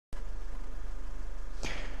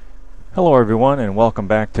Hello everyone, and welcome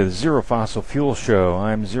back to the Zero Fossil Fuel Show.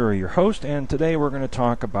 I'm Zero, your host, and today we're going to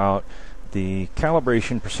talk about the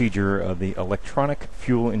calibration procedure of the electronic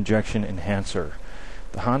fuel injection enhancer.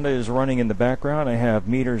 The Honda is running in the background. I have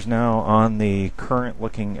meters now on the current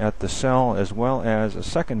looking at the cell, as well as a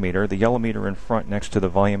second meter, the yellow meter in front next to the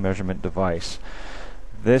volume measurement device.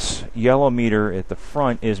 This yellow meter at the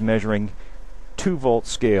front is measuring 2-volt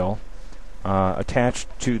scale attached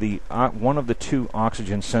to the one of the two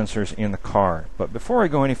oxygen sensors in the car. But before I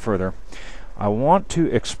go any further, I want to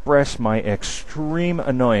express my extreme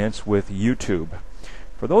annoyance with YouTube.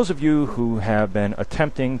 For those of you who have been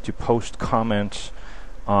attempting to post comments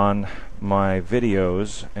on my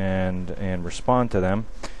videos and respond to them,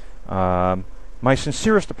 my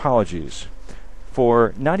sincerest apologies.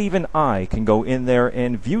 For not even I can go in there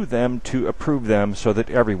and view them to approve them so that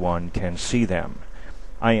everyone can see them.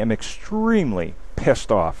 I am extremely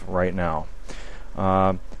pissed off right now.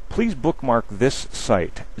 Please bookmark this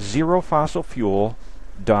site,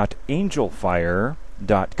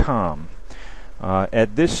 zerofossilfuel.angelfire.com.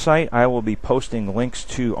 At this site, I will be posting links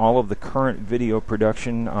to all of the current video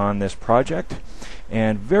production on this project.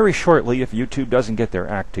 And very shortly, if YouTube doesn't get their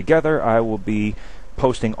act together, I will be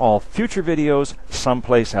posting all future videos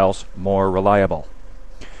someplace else more reliable.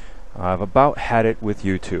 I've about had it with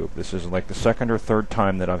YouTube. This is like the second or third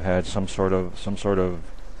time that I've had some sort of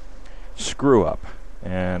screw up,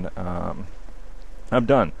 and I'm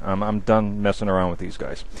done. I'm done messing around with these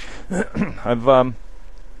guys. I've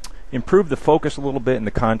improved the focus a little bit and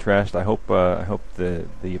the contrast. I hope the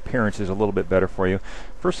appearance is a little bit better for you.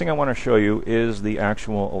 First thing I want to show you is the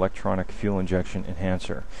actual electronic fuel injection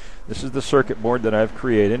enhancer. This is the circuit board that I've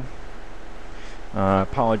created.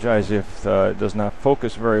 Apologize if it does not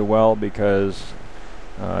focus very well, because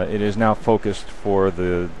it is now focused for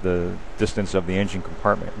the distance of the engine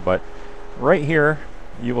compartment. But right here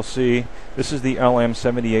you will see this is the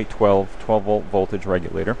LM7812 12-volt voltage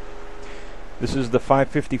regulator. This is the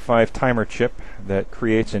 555 timer chip that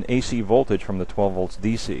creates an AC voltage from the 12 volts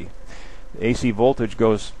DC. The AC voltage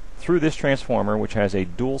goes through this transformer, which has a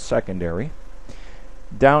dual secondary.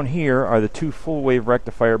 Down here are the two full wave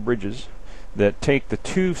rectifier bridges that take the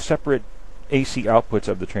two separate AC outputs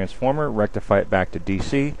of the transformer, rectify it back to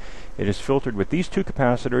DC. It is filtered with these two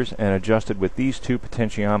capacitors and adjusted with these two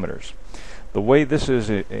potentiometers. The way this is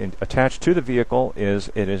attached to the vehicle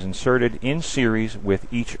is it is inserted in series with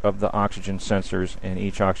each of the oxygen sensors, and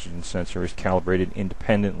each oxygen sensor is calibrated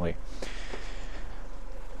independently.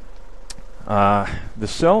 The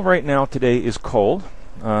cell right now today is cold.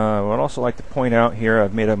 I would also like to point out here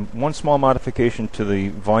I've made one small modification to the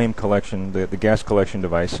volume collection, the gas collection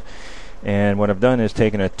device. And what I've done is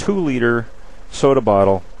taken a 2-liter soda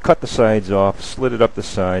bottle, cut the sides off, slid it up the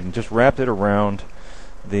side, and just wrapped it around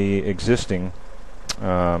the existing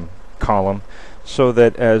column, so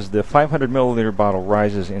that as the 500 milliliter bottle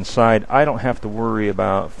rises inside, I don't have to worry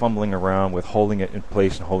about fumbling around with holding it in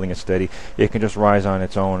place and holding it steady. It can just rise on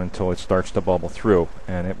its own until it starts to bubble through,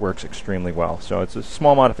 and it works extremely well. So it's a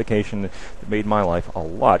small modification that made my life a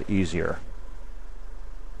lot easier.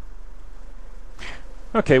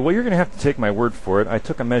 Okay, well, you're going to have to take my word for it. I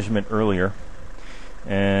took a measurement earlier,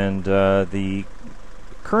 and the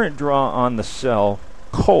current draw on the cell,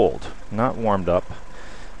 cold, not warmed up,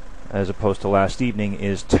 as opposed to last evening,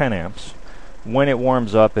 is 10 amps. When it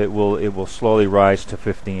warms up, it will slowly rise to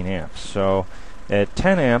 15 amps. So at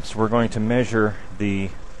 10 amps, we're going to measure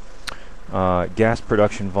the gas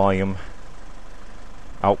production volume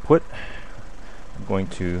output. I'm going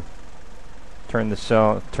to turn the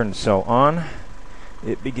cell on.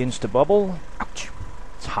 It begins to bubble. Ouch!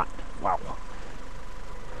 It's hot. Wow.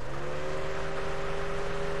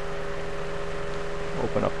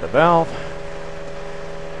 Open up the valve.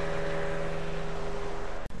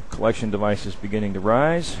 Collection device is beginning to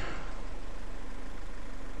rise.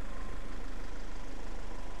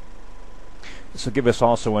 This will give us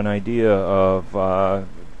also an idea of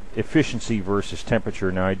efficiency versus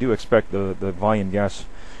temperature. Now, I do expect the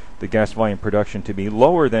gas volume production to be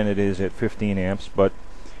lower than it is at 15 amps, but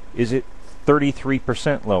is it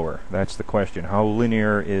 33% lower? That's the question. How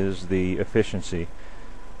linear is the efficiency?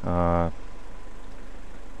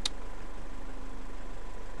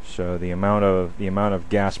 So the amount of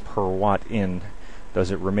gas per watt in,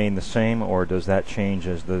 does it remain the same, or does that change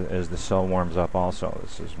as the cell warms up also?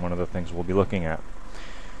 This is one of the things we'll be looking at.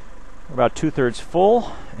 We're about 2/3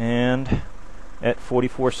 full, and at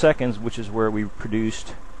 44 seconds, which is where we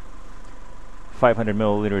produced 500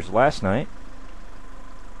 milliliters last night.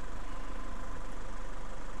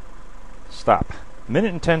 Stop.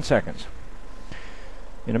 Minute and 10 seconds.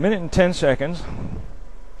 In a minute and 10 seconds,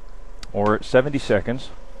 or 70 seconds,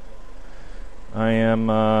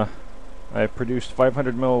 I've produced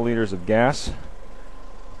 500 milliliters of gas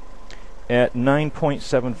at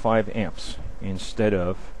 9.75 amps instead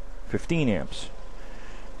of 15 amps.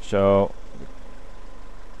 So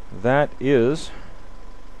that is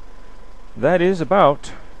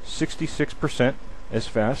about 66% as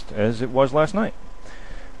fast as it was last night.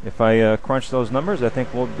 If I crunch those numbers, I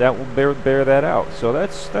think that will bear that out. So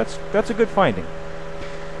that's a good finding.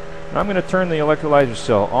 Now I'm going to turn the electrolyzer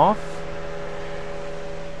cell off.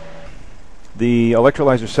 The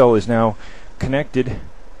electrolyzer cell is now connected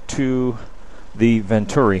to the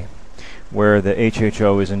venturi where the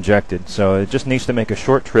HHO is injected. So it just needs to make a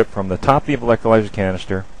short trip from the top of the electrolyzer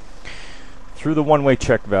canister through the one-way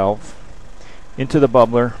check valve into the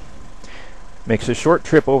bubbler, makes a short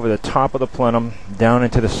trip over the top of the plenum down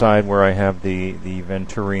into the side where I have the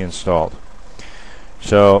venturi installed.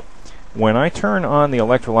 So when I turn on the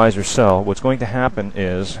electrolyzer cell, what's going to happen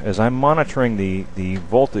is, as I'm monitoring the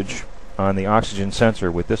voltage on the oxygen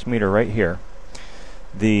sensor with this meter right here,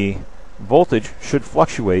 the voltage should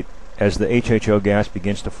fluctuate as the HHO gas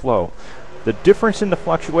begins to flow. The difference in the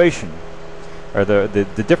fluctuation, or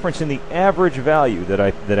the difference in the average value that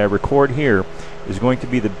I record here, is going to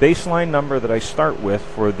be the baseline number that I start with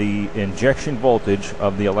for the injection voltage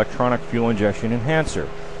of the electronic fuel injection enhancer.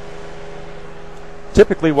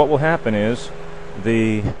 Typically what will happen is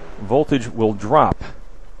the voltage will drop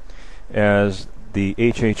as the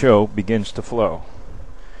HHO begins to flow.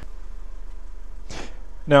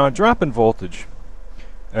 Now, a drop in voltage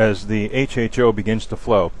as the HHO begins to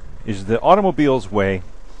flow is the automobile's way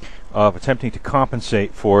of attempting to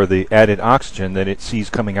compensate for the added oxygen that it sees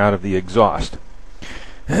coming out of the exhaust,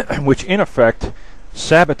 which in effect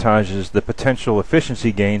sabotages the potential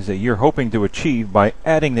efficiency gains that you're hoping to achieve by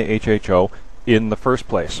adding the HHO in the first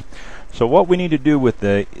place. So what we need to do with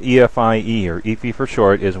the EFIE, or EFIE for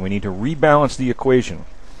short, is we need to rebalance the equation.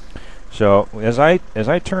 So as I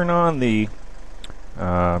turn on the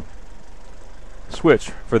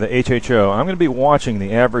switch for the HHO, I'm going to be watching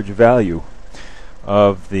the average value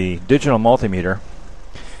of the digital multimeter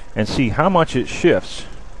and see how much it shifts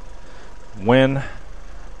when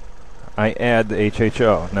I add the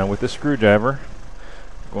HHO. Now with this screwdriver,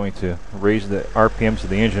 I'm going to raise the RPMs of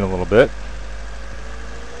the engine a little bit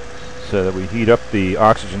so that we heat up the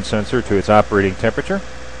oxygen sensor to its operating temperature.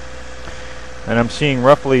 And I'm seeing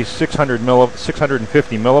roughly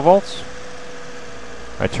 650 millivolts.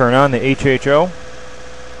 I turn on the HHO.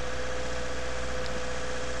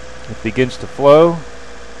 It begins to flow.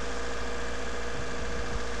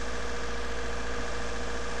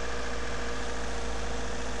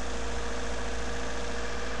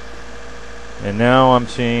 And now I'm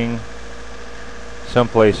seeing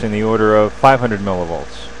someplace in the order of 500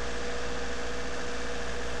 millivolts.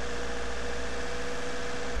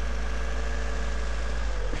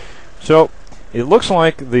 So it looks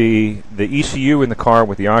like the ECU in the car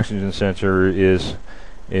with the oxygen sensor is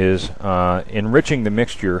enriching the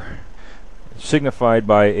mixture, signified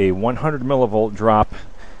by a 100 millivolt drop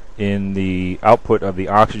in the output of the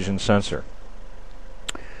oxygen sensor.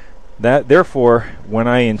 Therefore, when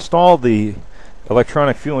I install the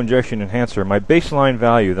electronic fuel injection enhancer, my baseline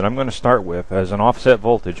value that I'm going to start with as an offset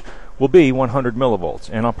voltage will be 100 millivolts,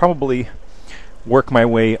 and I'll probably work my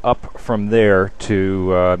way up from there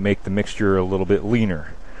to make the mixture a little bit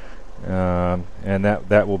leaner, and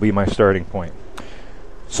that will be my starting point.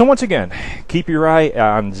 So once again, keep your eye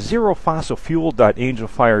on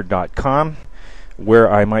zerofossilfuel.angelfire.com,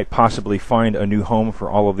 where I might possibly find a new home for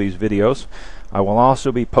all of these videos. I will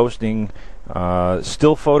also be posting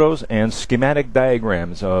still photos and schematic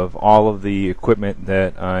diagrams of all of the equipment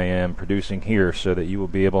that I am producing here, so that you will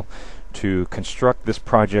be able to construct this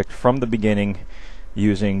project from the beginning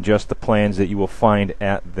using just the plans that you will find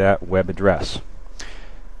at that web address.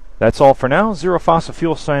 That's all for now. Zero Fossil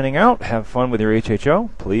Fuel signing out. Have fun with your HHO.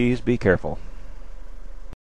 Please be careful.